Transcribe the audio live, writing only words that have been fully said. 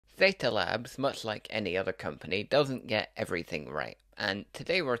Theta Labs, much like any other company, doesn't get everything right. And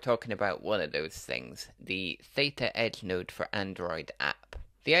today we're talking about one of those things, the Theta Edge Node for Android app.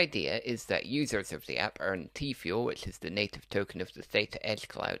 The idea is that users of the app earn TFUEL, which is the native token of the Theta Edge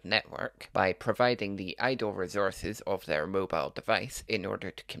Cloud Network, by providing the idle resources of their mobile device in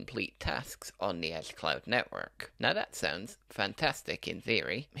order to complete tasks on the EdgeCloud Network. Now that sounds fantastic in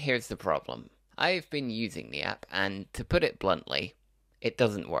theory. Here's the problem. I've been using the app, and to put it bluntly, it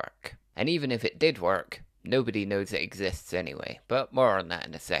doesn't work. And even if it did work, nobody knows it exists anyway, but more on that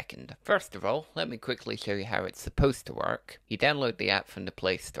in a second. First of all, let me quickly show you how it's supposed to work. You download the app from the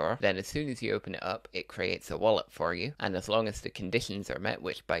Play Store, then as soon as you open it up, it creates a wallet for you, and as long as the conditions are met,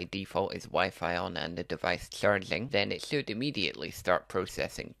 which by default is Wi-Fi on and the device charging, then it should immediately start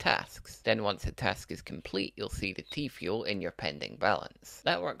processing tasks. Then once a task is complete, you'll see the TFUEL in your pending balance.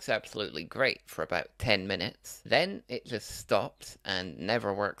 That works absolutely great for about 10 minutes. Then it just stops and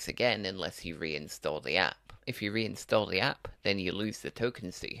never works again unless you reinstall the app. If you reinstall the app, then you lose the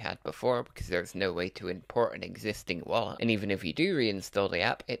tokens that you had before because there's no way to import an existing wallet. And even if you do reinstall the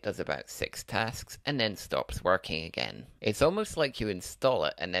app, it does about 6 tasks and then stops working again. It's almost like you install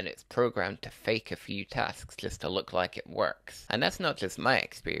it and then it's programmed to fake a few tasks just to look like it works. And that's not just my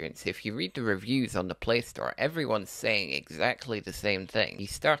experience. If you read the reviews on the Play Store, everyone's saying exactly the same thing. You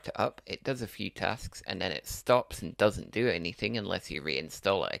start it up, it does a few tasks, and then it stops and doesn't do anything unless you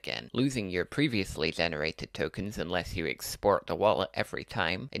reinstall it again, losing your previously generated tokens unless you export the wallet every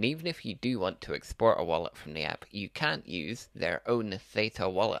time. And even if you do want to export a wallet from the app, you can't use their own Theta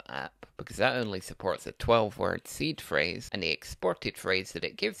wallet app because that only supports a 12-word seed phrase, and the exported phrase that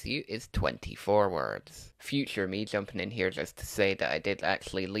it gives you is 24 words. Future me jumping in here just to say that I did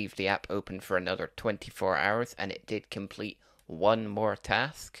actually leave the app open for another 24 hours and it did complete one more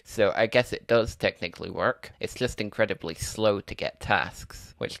task, so I guess it does technically work. It's just incredibly slow to get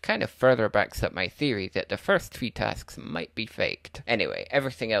tasks, which kind of further backs up my theory that the first few tasks might be faked. Anyway,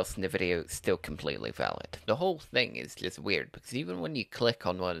 everything else in the video is still completely valid. The whole thing is just weird because even when you click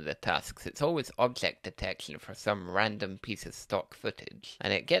on one of the tasks, it's always object detection for some random piece of stock footage,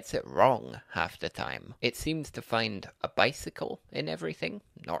 and it gets it wrong half the time. It seems to find a bicycle in everything,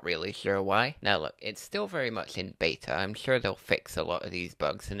 not really sure why. Now look, it's still very much in beta. I'm sure they'll fix a lot of these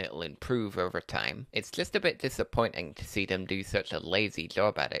bugs and it'll improve over time. It's just a bit disappointing to see them do such a lazy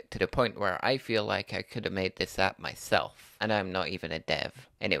job at it, to the point where I feel like I could have made this app myself, and I'm not even a dev.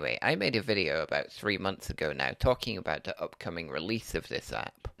 Anyway, I made a video about 3 months ago now talking about the upcoming release of this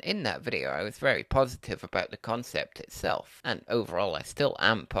app. In that video I was very positive about the concept itself, and overall I still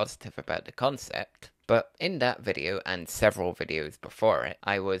am positive about the concept. But in that video, and several videos before it,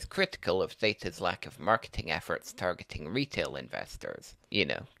 I was critical of Theta's lack of marketing efforts targeting retail investors. You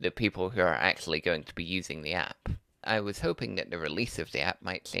know, the people who are actually going to be using the app. I was hoping that the release of the app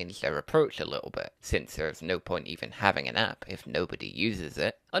might change their approach a little bit, since there's no point even having an app if nobody uses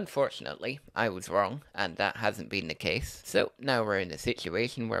it. Unfortunately, I was wrong, and that hasn't been the case. So now we're in a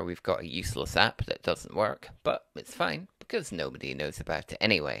situation where we've got a useless app that doesn't work, but it's fine, because nobody knows about it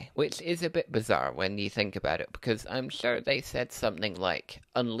anyway. Which is a bit bizarre when you think about it, because I'm sure they said something like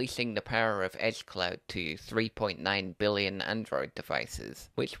unleashing the power of EdgeCloud to 3.9 billion Android devices,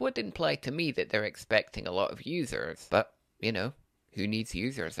 which would imply to me that they're expecting a lot of users, but, you know, who needs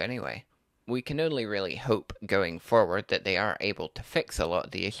users anyway? We can only really hope going forward that they are able to fix a lot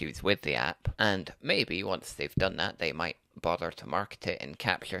of the issues with the app, and maybe once they've done that they might bother to market it and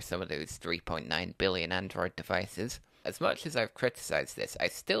capture some of those 3.9 billion Android devices. As much as I've criticized this, I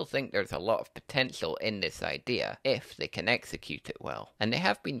still think there's a lot of potential in this idea if they can execute it well. And they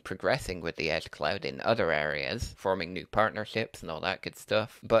have been progressing with the EdgeCloud in other areas, forming new partnerships and all that good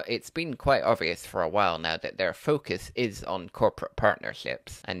stuff, but it's been quite obvious for a while now that their focus is on corporate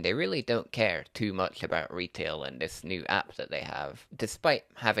partnerships, and they really don't care too much about retail and this new app that they have, despite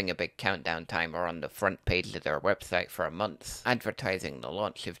having a big countdown timer on the front page of their website for months, advertising the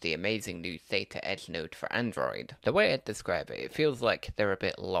launch of the amazing new Theta Edge Node for Android. The way I'd describe it, it feels like they're a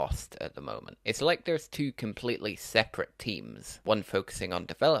bit lost at the moment. It's like there's two completely separate teams, one focusing on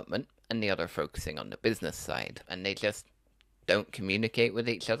development and the other focusing on the business side, and they just don't communicate with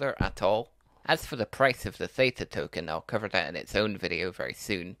each other at all. As for the price of the Theta token, I'll cover that in its own video very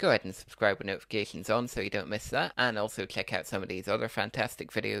soon. Go ahead and subscribe with notifications on so you don't miss that, and also check out some of these other fantastic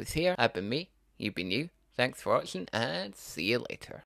videos here. I've been me, you've been you, thanks for watching, and see you later.